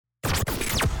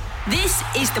This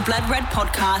is the Blood Red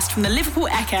podcast from the Liverpool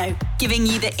Echo, giving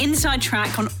you the inside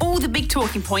track on all the big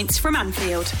talking points from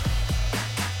Anfield.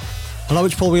 Hello,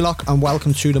 it's Paul Wheelock and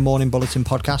welcome to the Morning Bulletin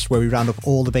podcast, where we round up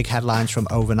all the big headlines from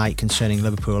overnight concerning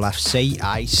Liverpool FC.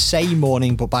 I say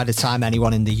morning, but by the time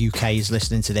anyone in the UK is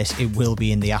listening to this, it will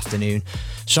be in the afternoon.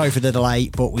 Sorry for the delay,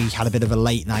 but we had a bit of a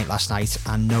late night last night,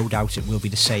 and no doubt it will be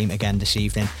the same again this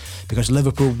evening, because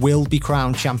Liverpool will be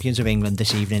crowned champions of England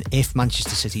this evening if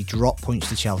Manchester City drop points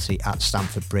to Chelsea at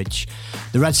Stamford Bridge.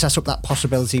 The Reds set up that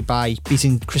possibility by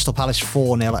beating Crystal Palace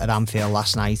 4-0 at Anfield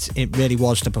last night. It really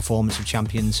was the performance of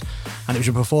champions, and it was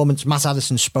a performance Matt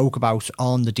Addison spoke about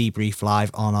on the Debrief Live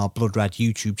on our Blood Red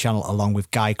YouTube channel, along with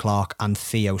Guy Clark and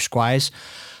Theo Squires.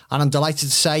 And I'm delighted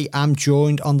to say I'm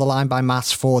joined on the line by Matt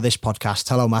for this podcast.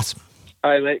 Hello, Matt.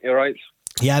 Hi, mate. You all right?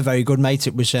 Yeah, very good, mate.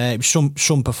 It was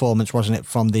some performance, wasn't it,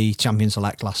 from the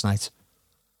champions-elect last night?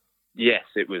 Yes,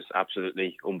 it was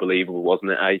absolutely unbelievable,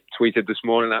 wasn't it? I tweeted this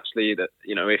morning, actually, that,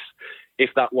 you know, if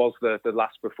that was the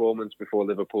last performance before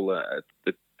Liverpool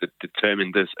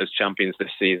determined as champions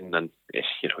this season, then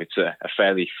it's a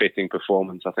fairly fitting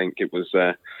performance. I think it was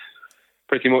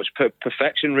pretty much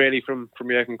perfection, really, from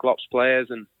Jurgen Klopp's players,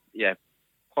 and yeah,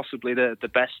 possibly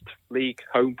the best league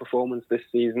home performance this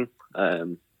season.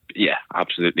 Yeah,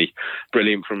 absolutely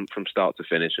brilliant from start to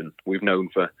finish, and we've known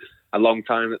for a long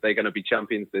time that they're going to be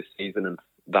champions this season, and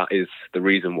that is the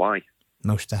reason why.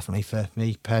 Most definitely. For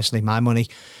me personally, my money,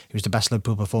 it was the best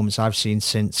Liverpool performance I've seen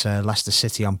since Leicester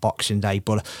City on Boxing Day.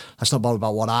 But let's not bother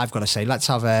about what I've got to say. Let's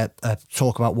have a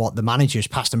talk about what the managers,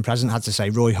 past and present, had to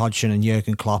say. Roy Hodgson and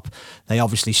Jurgen Klopp, they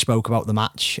obviously spoke about the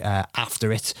match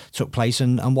after it took place,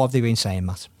 and what have they been saying,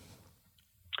 Matt?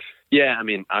 Yeah, I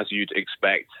mean, as you'd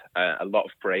expect, a lot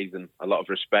of praise and a lot of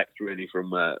respect, really,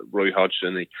 from Roy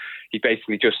Hodgson. He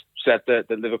basically just said that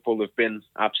Liverpool have been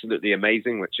absolutely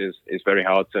amazing, which is very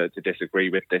hard to disagree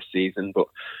with this season. But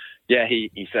yeah,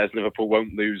 he says Liverpool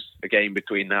won't lose a game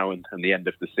between now and the end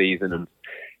of the season. And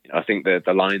I think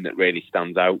the line that really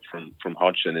stands out from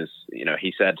Hodgson is,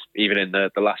 he said, even in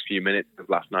the last few minutes of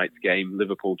last night's game,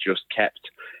 Liverpool just kept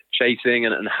chasing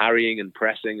and harrying and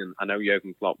pressing, and I know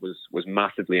Jurgen Klopp was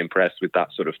massively impressed with that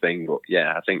sort of thing. But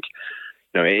yeah, I think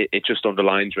it just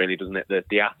underlines, really, doesn't it,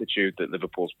 the attitude that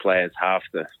Liverpool's players have.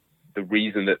 The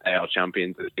reason that they are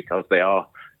champions is because they are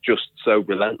just so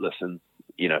relentless. And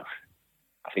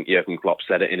I think Jurgen Klopp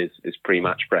said it in his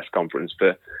pre-match press conference,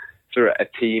 for a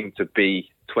team to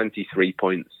be 23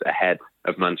 points ahead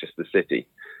of Manchester City,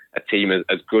 a team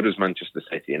as good as Manchester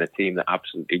City, and a team that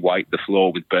absolutely wiped the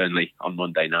floor with Burnley on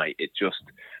Monday night. It just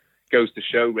goes to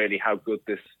show, really, how good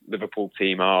this Liverpool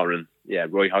team are. And yeah,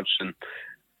 Roy Hodgson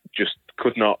just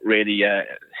could not really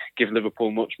give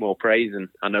Liverpool much more praise. And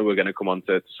I know we're going to come on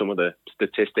to some of the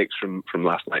statistics from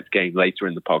last night's game later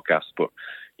in the podcast. But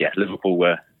yeah, Liverpool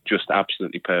were just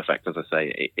absolutely perfect, as I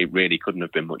say. It really couldn't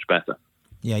have been much better.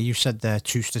 Yeah, you said there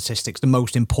two statistics. The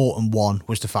most important one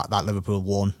was the fact that Liverpool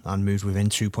won and moved within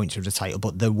 2 points of the title.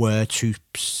 But there were two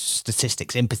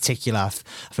statistics in particular I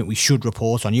think we should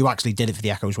report on. You actually did it for the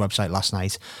Echo's website last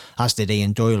night, as did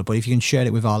Ian Doyle. But if you can share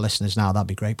it with our listeners now, that'd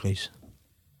be great, please.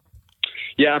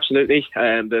 Yeah, absolutely.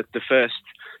 The first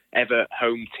ever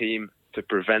home team to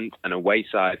prevent an away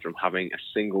side from having a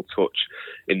single touch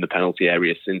in the penalty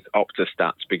area since Opta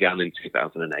Stats began in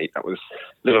 2008. That was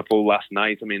Liverpool last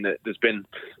night. I mean, there's been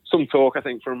some talk, I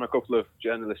think, from a couple of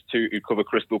journalists who cover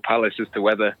Crystal Palace as to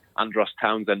whether Andros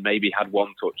Townsend maybe had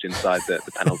one touch inside the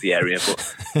penalty area.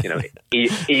 But,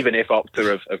 even if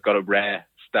Opta have got a rare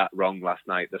stat wrong last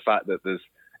night, the fact that there's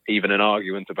even an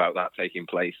argument about that taking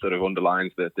place sort of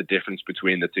underlines the difference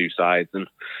between the two sides. And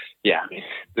yeah, I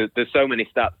mean, there's so many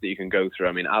stats that you can go through.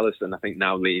 I mean, Alisson, I think,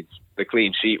 now leads the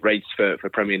clean sheet race for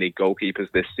Premier League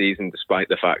goalkeepers this season, despite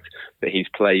the fact that he's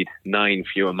played 9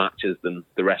 fewer matches than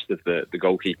the rest of the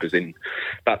goalkeepers in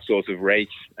that sort of race.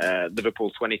 Liverpool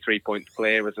 23 points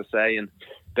clear, as I say, and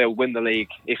they'll win the league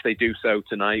if they do so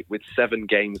tonight with 7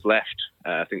 games left.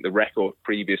 I think the record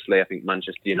previously, I think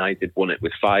Manchester United won it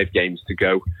with 5 games to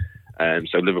go.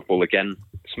 So Liverpool, again,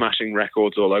 smashing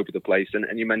records all over the place.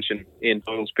 And you mentioned Ian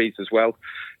Doyle's piece as well.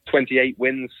 28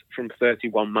 wins from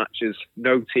 31 matches.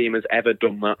 No team has ever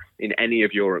done that in any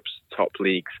of Europe's top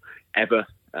leagues ever,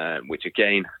 which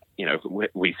again,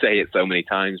 we say it so many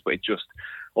times, but it just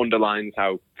underlines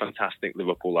how fantastic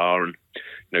Liverpool are. And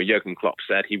Jurgen Klopp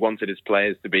said he wanted his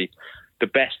players to be the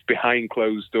best behind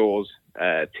closed doors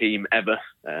team ever,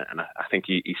 and I think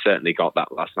he certainly got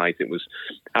that last night. It was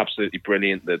absolutely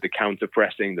brilliant. The counter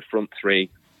pressing, the front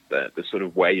three, the sort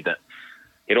of way that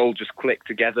it all just clicked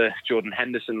together. Jordan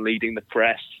Henderson leading the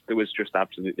press. There was just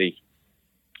absolutely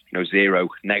 0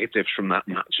 negatives from that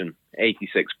match and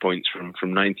 86 points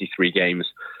from 93 games.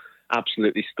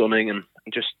 Absolutely stunning, and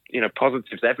just,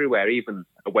 positives everywhere, even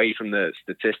away from the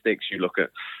statistics. You look at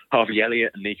Harvey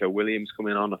Elliott and Nico Williams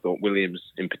coming on. I thought Williams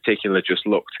in particular just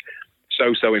looked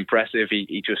so impressive.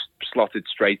 He just slotted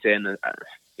straight in.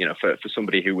 For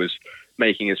somebody who was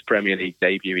making his Premier League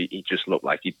debut, he just looked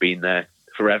like he'd been there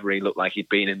forever. He looked like he'd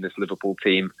been in this Liverpool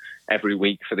team every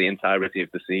week for the entirety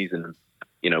of the season.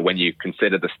 And, when you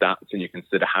consider the stats and you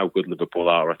consider how good Liverpool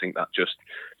are, I think that just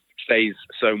says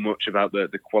so much about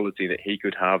the quality that he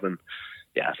could have. And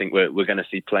yeah, I think we're going to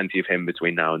see plenty of him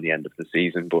between now and the end of the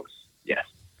season. But yeah,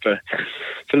 for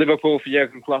Liverpool, for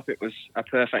Jurgen Klopp, it was a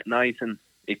perfect night, and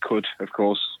it could, of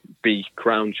course, be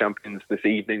crowned champions this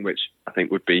evening, which I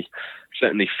think would be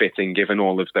certainly fitting given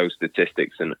all of those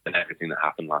statistics and everything that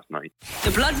happened last night.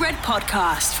 The Blood Red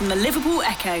Podcast from the Liverpool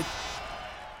Echo.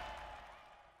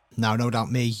 Now, no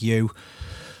doubt me, you,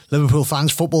 Liverpool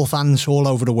fans, football fans all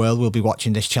over the world will be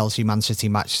watching this Chelsea-Man City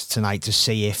match tonight to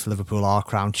see if Liverpool are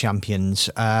crowned champions.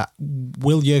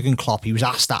 Will Jurgen Klopp, he was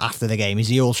asked that after the game, is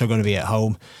he also going to be at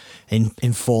home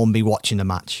in form, be watching the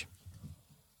match?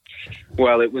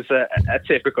 Well, it was a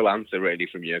typical answer, really,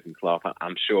 from Jurgen Klopp.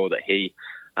 I'm sure that he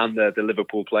and the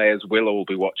Liverpool players will all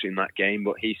be watching that game,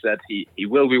 but he said he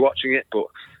will be watching it, but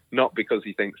not because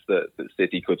he thinks that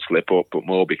City could slip up, but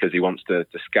more because he wants to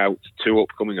scout two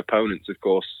upcoming opponents. Of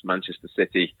course, Manchester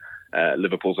City,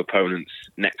 Liverpool's opponents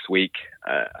next week.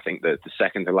 I think that the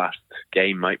second to last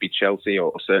game might be Chelsea,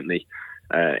 or certainly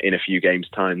in a few games'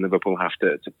 time, Liverpool have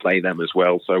to play them as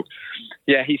well. So,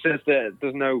 yeah, he says that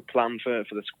there's no plan for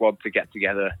the squad to get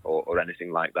together or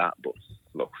anything like that. But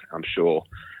look, I'm sure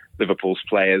Liverpool's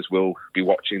players will be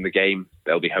watching the game.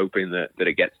 They'll be hoping that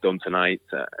it gets done tonight.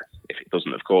 If it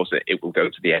doesn't, of course, it will go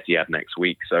to the Etihad next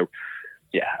week. So,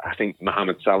 yeah, I think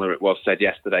Mohamed Salah, it was said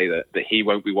yesterday that he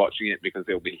won't be watching it because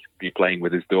he'll be playing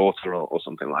with his daughter or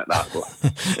something like that.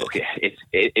 But look,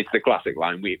 it's the classic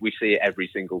line. We see it every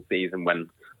single season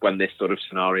when this sort of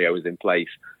scenario is in place.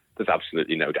 There's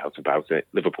absolutely no doubt about it.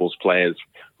 Liverpool's players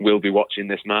will be watching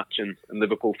this match, and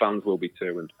Liverpool fans will be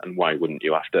too. And why wouldn't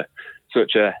you? After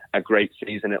such a great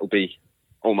season, it'll be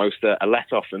almost a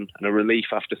let-off and a relief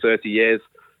after 30 years.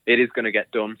 It is going to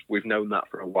get done. We've known that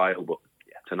for a while, but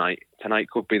yeah, tonight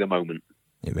could be the moment.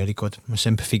 It really could. My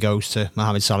sympathy goes to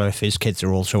Mohamed Salah if his kids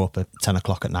are also up at 10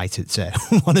 o'clock at night. It's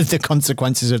one of the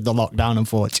consequences of the lockdown,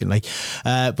 unfortunately.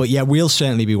 But yeah, we'll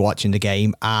certainly be watching the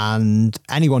game. And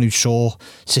anyone who saw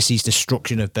City's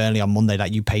destruction of Burnley on Monday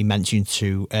that you paid mention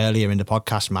to earlier in the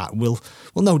podcast, Matt, will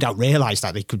no doubt realise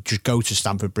that they could just go to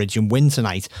Stamford Bridge and win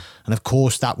tonight. And of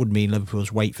course, that would mean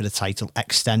Liverpool's wait for the title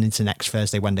extend into next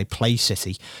Thursday when they play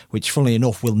City, which, funnily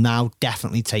enough, will now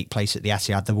definitely take place at the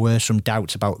Etihad. There were some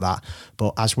doubts about that,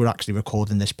 but as we're actually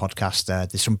recording this podcast,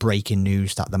 there's some breaking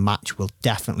news that the match will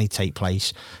definitely take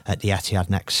place at the Etihad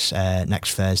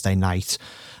next Thursday night.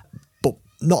 But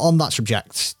not on that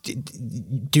subject,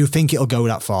 do you think it'll go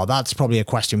that far? That's probably a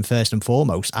question first and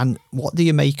foremost. And what do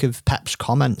you make of Pep's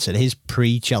comments at his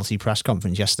pre-Chelsea press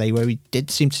conference yesterday, where he did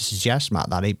seem to suggest, Matt,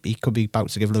 that he could be about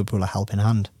to give Liverpool a helping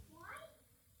hand?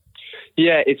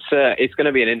 Yeah, it's going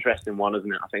to be an interesting one,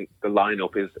 isn't it? I think the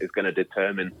lineup is going to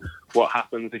determine what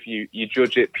happens. If you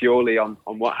judge it purely on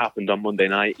what happened on Monday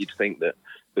night, you'd think that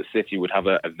City would have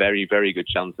a very, very good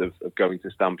chance of going to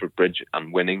Stamford Bridge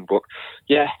and winning. But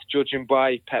yeah, judging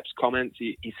by Pep's comments,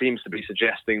 he seems to be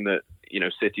suggesting that,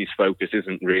 City's focus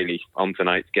isn't really on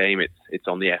tonight's game. It's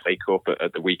on the FA Cup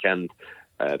at the weekend,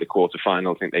 the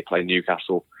quarter-final. I think they play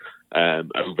Newcastle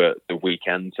over the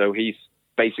weekend. So he's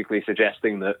basically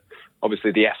suggesting that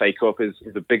obviously the FA Cup is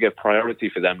a bigger priority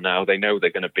for them now. They know they're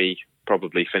going to be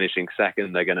probably finishing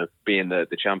second. They're going to be in the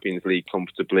Champions League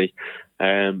comfortably.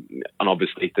 And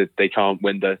obviously they can't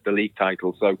win the league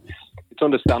title. So it's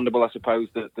understandable, I suppose,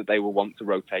 that they will want to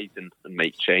rotate and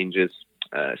make changes.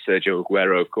 Sergio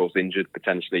Aguero, of course, injured,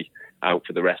 potentially out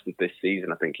for the rest of this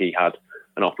season. I think he had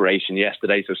an operation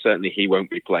yesterday, so certainly he won't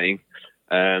be playing.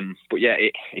 But yeah,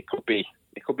 it could be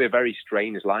a very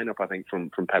strange lineup, I think,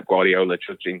 from Pep Guardiola,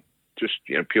 judging just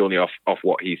purely off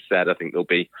what he said. I think there'll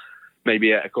be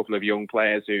maybe a couple of young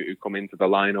players who come into the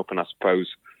lineup, and I suppose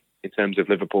in terms of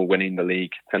Liverpool winning the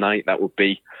league tonight, that would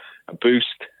be a boost.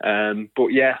 But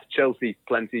yeah, Chelsea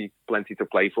plenty to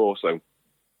play for, so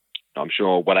I'm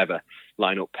sure whatever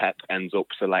lineup Pep ends up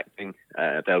selecting,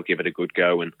 they'll give it a good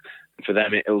go, and for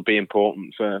them it'll be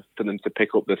important for them to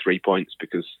pick up the 3 points,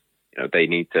 because they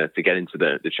need to get into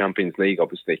the Champions League.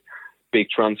 Obviously, big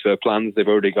transfer plans. They've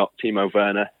already got Timo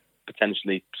Werner,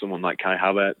 potentially someone like Kai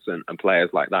Havertz and players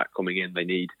like that coming in. They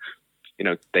need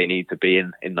to be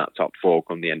in that top four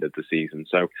come the end of the season.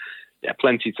 So,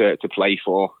 plenty to play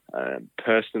for.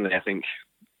 Personally, I think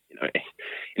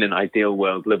in an ideal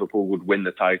world, Liverpool would win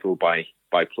the title by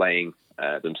playing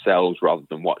themselves rather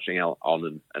than watching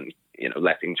on and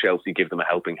letting Chelsea give them a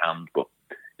helping hand. But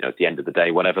at the end of the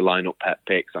day, whatever lineup Pep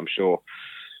picks, I'm sure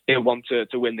he'll want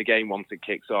to win the game once it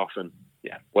kicks off. And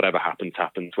whatever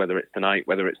happens, whether it's tonight,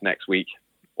 whether it's next week.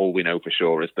 All we know for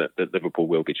sure is that Liverpool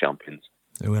will be champions.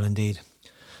 They will indeed.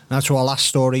 Now to our last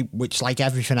story, which, like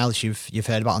everything else you've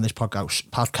heard about on this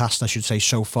podcast, I should say,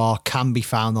 so far, can be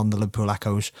found on the Liverpool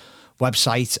Echo's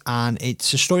website. And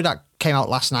it's a story that came out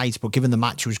last night, but given the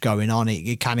match was going on,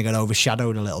 it kind of got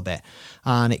overshadowed a little bit.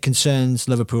 And it concerns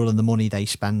Liverpool and the money they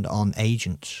spend on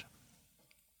agents.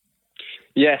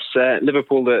 Yes,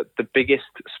 Liverpool, the biggest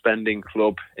spending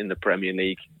club in the Premier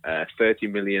League,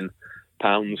 £30 million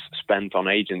spent on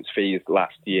agents' fees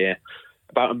last year.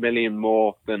 About $1 million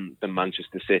more than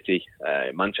Manchester City.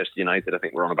 Manchester United, I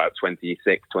think, we're on about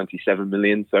 26, 27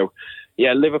 million. So,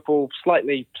 Liverpool,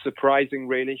 slightly surprising,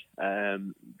 really.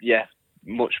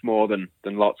 Much more than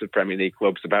lots of Premier League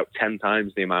clubs, about 10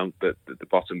 times the amount that the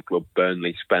bottom club,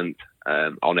 Burnley, spent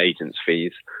on agents'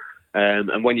 fees.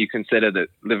 And when you consider that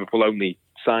Liverpool only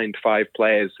signed 5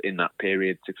 players in that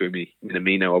period, Takumi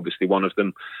Minamino, obviously one of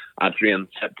them, Adrian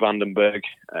Sepp Vandenberg,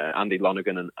 Andy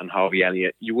Lonergan and Harvey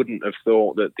Elliott, you wouldn't have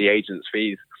thought that the agents'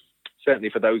 fees, certainly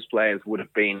for those players, would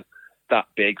have been that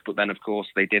big. But then, of course,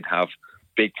 they did have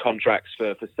big contracts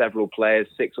for several players,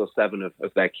 6 or 7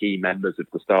 of their key members of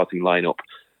the starting lineup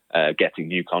getting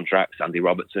new contracts. Andy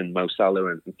Robertson, Mo Salah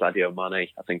and Sadio Mane,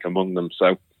 I think, among them.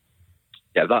 So,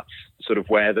 that's sort of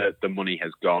where the money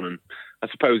has gone. And I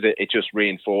suppose it just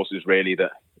reinforces really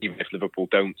that even if Liverpool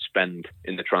don't spend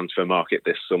in the transfer market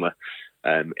this summer,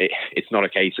 it's not a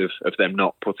case of them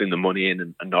not putting the money in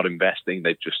and not investing.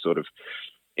 They've just sort of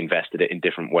invested it in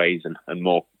different ways and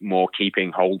more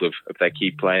keeping hold of their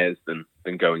key players than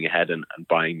going ahead and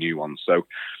buying new ones. So,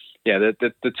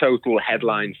 the total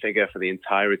headline figure for the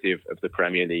entirety of the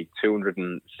Premier League,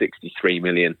 263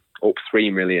 million, up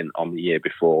 3 million on the year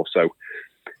before. So,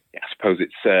 I suppose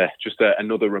it's just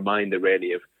another reminder,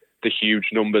 really, of the huge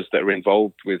numbers that are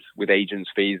involved with agents'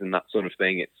 fees and that sort of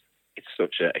thing. It's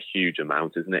such a huge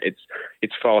amount, isn't it?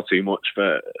 It's far too much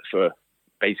for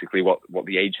basically what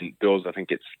the agent does. I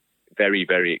think it's very,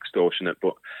 very extortionate.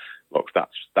 But look,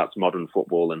 that's modern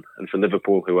football, and for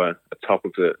Liverpool, who are at top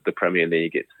of the Premier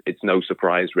League, it's no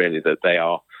surprise really that they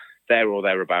are there or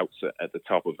thereabouts at the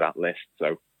top of that list.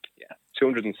 So,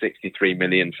 263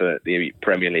 million for the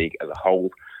Premier League as a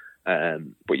whole.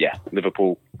 But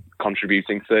Liverpool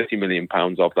contributing £30 million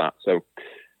of that. So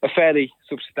a fairly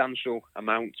substantial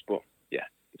amount, but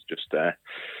it's just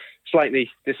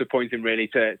slightly disappointing really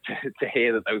to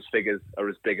hear that those figures are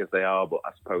as big as they are. But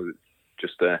I suppose it's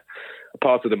just a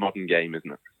part of the modern game,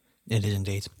 isn't it? It is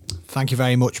indeed. Thank you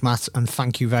very much, Matt, and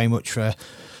thank you very much for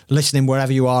listening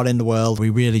wherever you are in the world. We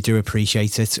really do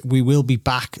appreciate it. We will be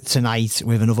back tonight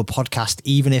with another podcast,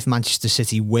 even if Manchester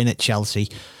City win at Chelsea.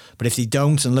 But if they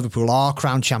don't and Liverpool are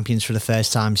crowned champions for the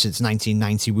first time since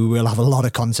 1990, we will have a lot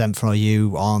of content for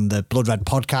you on the Blood Red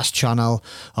podcast channel,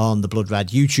 on the Blood Red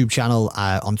YouTube channel,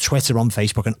 on Twitter, on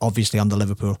Facebook, and obviously on the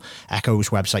Liverpool Echo's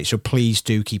website. So please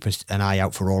do keep an eye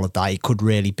out for all of that. It could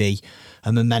really be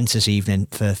a momentous evening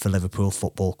for Liverpool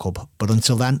Football Club. But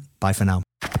until then, bye for now.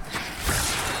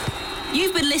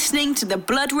 You've been listening to the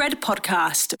Blood Red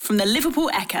podcast from the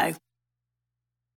Liverpool Echo.